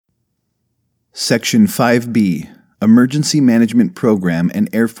Section 5B, Emergency Management Program and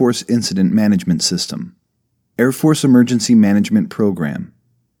Air Force Incident Management System. Air Force Emergency Management Program.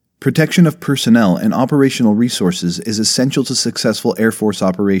 Protection of personnel and operational resources is essential to successful Air Force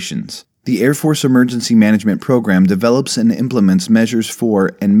operations. The Air Force Emergency Management Program develops and implements measures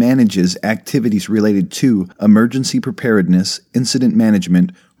for and manages activities related to emergency preparedness, incident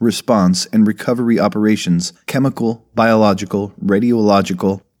management, response and recovery operations, chemical, biological,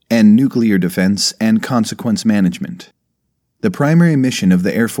 radiological, and nuclear defense and consequence management. The primary mission of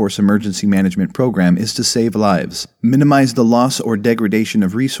the Air Force Emergency Management Program is to save lives, minimize the loss or degradation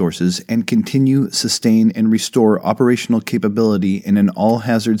of resources, and continue, sustain, and restore operational capability in an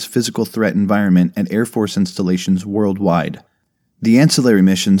all-hazards physical threat environment at Air Force installations worldwide. The ancillary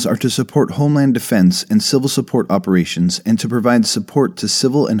missions are to support homeland defense and civil support operations and to provide support to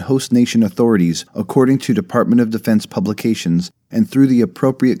civil and host nation authorities according to Department of Defense publications and through the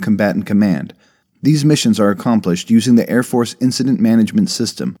appropriate combatant command. These missions are accomplished using the Air Force Incident Management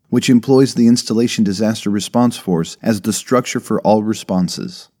System, which employs the Installation Disaster Response Force as the structure for all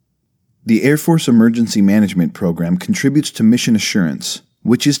responses. The Air Force Emergency Management Program contributes to mission assurance,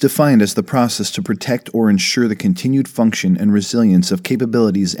 which is defined as the process to protect or ensure the continued function and resilience of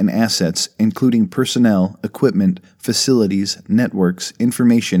capabilities and assets, including personnel, equipment, facilities, networks,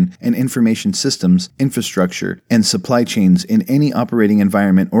 information and information systems, infrastructure, and supply chains in any operating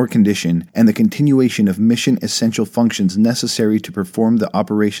environment or condition, and the continuation of mission-essential functions necessary to perform the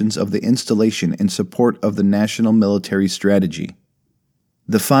operations of the installation in support of the national military strategy.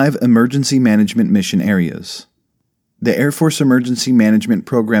 The 5 Emergency Management Mission Areas. The Air Force Emergency Management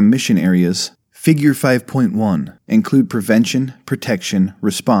Program mission areas, Figure 5.1, include prevention, protection,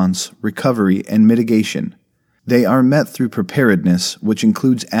 response, recovery, and mitigation. They are met through preparedness, which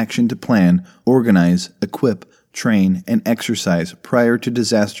includes action to plan, organize, equip, train, and exercise prior to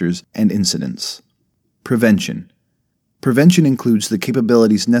disasters and incidents. Prevention. Prevention includes the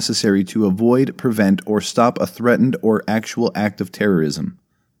capabilities necessary to avoid, prevent, or stop a threatened or actual act of terrorism.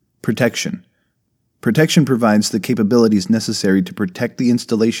 Protection. Protection provides the capabilities necessary to protect the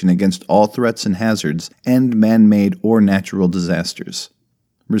installation against all threats and hazards and man-made or natural disasters.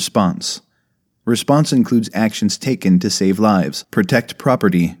 Response. Response includes actions taken to save lives, protect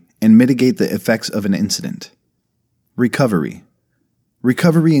property, and mitigate the effects of an incident. Recovery.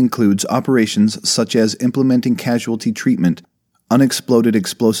 Recovery includes operations such as implementing casualty treatment, unexploded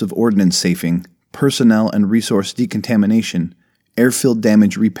explosive ordnance safing, personnel and resource decontamination, airfield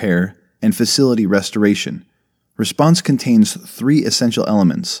damage repair, and facility restoration. Response contains 3 essential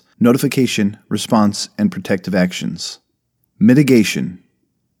elements: notification, response, and protective actions. Mitigation.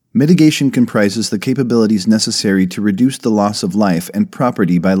 Mitigation comprises the capabilities necessary to reduce the loss of life and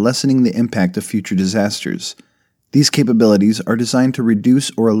property by lessening the impact of future disasters. These capabilities are designed to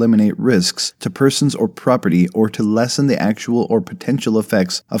reduce or eliminate risks to persons or property or to lessen the actual or potential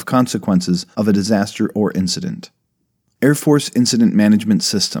effects of consequences of a disaster or incident. Air Force Incident Management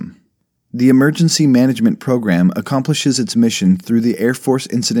System. The Emergency Management Program accomplishes its mission through the Air Force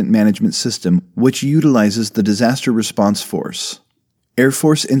Incident Management System, which utilizes the Disaster Response Force. Air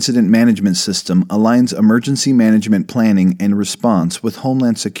Force Incident Management System aligns emergency management planning and response with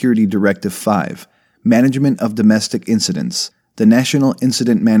Homeland Security Directive 5, Management of Domestic Incidents, the National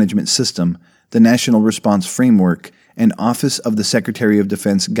Incident Management System, the National Response Framework, and Office of the Secretary of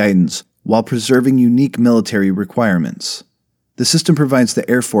Defense guidance, while preserving unique military requirements. The system provides the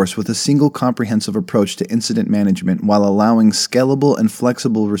Air Force with a single comprehensive approach to incident management while allowing scalable and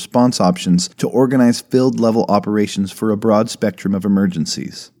flexible response options to organize field-level operations for a broad spectrum of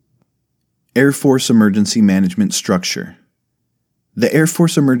emergencies. Air Force Emergency Management Structure. The Air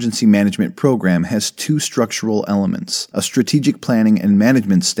Force Emergency Management Program has 2 structural elements: a strategic planning and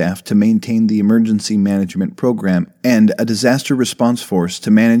management staff to maintain the emergency management program, and a disaster response force to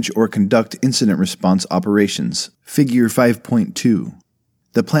manage or conduct incident response operations. Figure 5.2.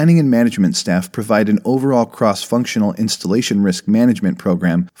 The planning and management staff provide an overall cross-functional installation risk management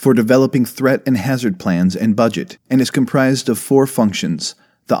program for developing threat and hazard plans and budget, and is comprised of 4 functions: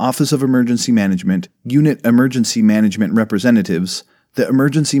 the Office of Emergency Management, Unit Emergency Management Representatives, the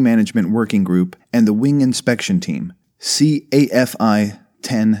Emergency Management Working Group, and the Wing Inspection Team. See AFI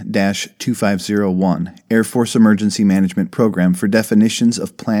 10-2501, Air Force Emergency Management Program, for definitions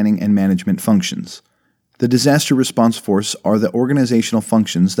of planning and management functions. The Disaster Response Force are the organizational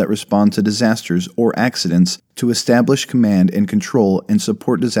functions that respond to disasters or accidents to establish command and control and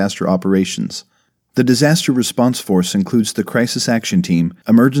support disaster operations. The Disaster Response Force includes the Crisis Action Team,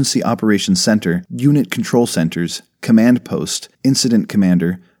 Emergency Operations Center, Unit Control Centers, Command Post, Incident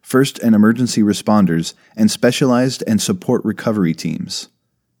Commander, First and Emergency Responders, and Specialized and Support Recovery Teams.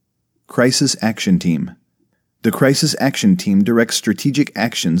 Crisis Action Team. The Crisis Action Team directs strategic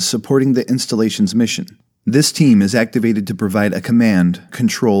actions supporting the installation's mission. This team is activated to provide a command,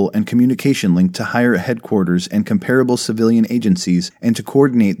 control, and communication link to higher headquarters and comparable civilian agencies and to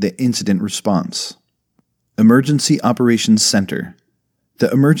coordinate the incident response. Emergency Operations Center.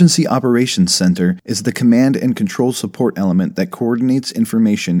 The Emergency Operations Center is the command and control support element that coordinates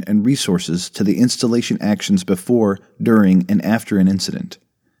information and resources to the installation actions before, during, and after an incident.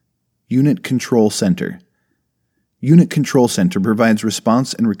 Unit Control Center. Unit Control Center provides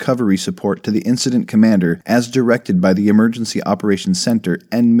response and recovery support to the incident commander as directed by the Emergency Operations Center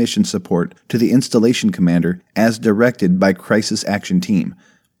and mission support to the installation commander as directed by Crisis Action Team.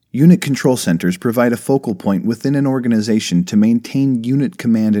 Unit Control Centers provide a focal point within an organization to maintain unit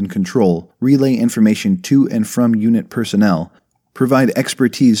command and control, relay information to and from unit personnel, provide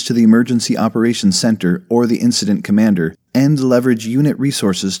expertise to the Emergency Operations Center or the incident commander, and leverage unit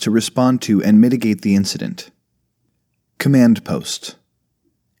resources to respond to and mitigate the incident. Command Post.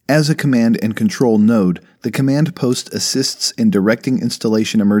 As a command and control node, the command post assists in directing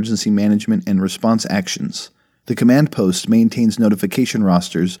installation emergency management and response actions. The command post maintains notification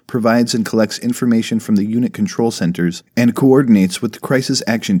rosters, provides and collects information from the unit control centers, and coordinates with the Crisis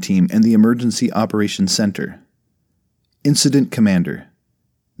Action Team and the Emergency Operations Center. Incident Commander.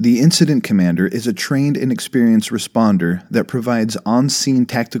 The Incident Commander is a trained and experienced responder that provides on-scene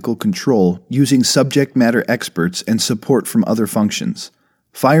tactical control using subject matter experts and support from other functions.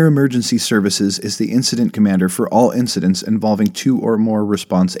 Fire Emergency Services is the Incident Commander for all incidents involving 2 or more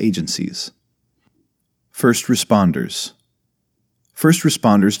response agencies. First Responders. First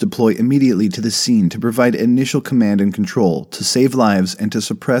responders deploy immediately to the scene to provide initial command and control, to save lives, and to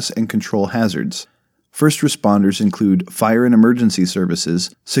suppress and control hazards. First responders include fire and emergency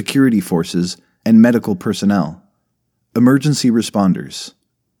services, security forces, and medical personnel. Emergency responders.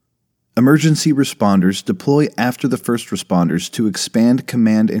 Emergency responders deploy after the first responders to expand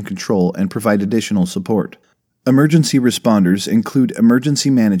command and control and provide additional support. Emergency responders include emergency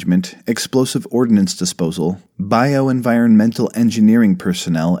management, explosive ordnance disposal, bioenvironmental engineering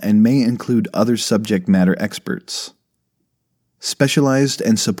personnel, and may include other subject matter experts. Specialized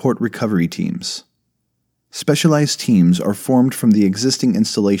and support recovery teams. Specialized teams are formed from the existing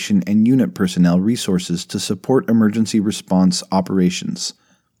installation and unit personnel resources to support emergency response operations.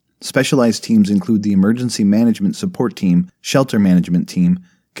 Specialized teams include the Emergency Management Support Team, Shelter Management Team,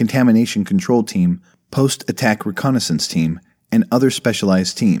 Contamination Control Team, Post-Attack Reconnaissance Team, and other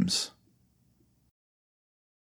specialized teams.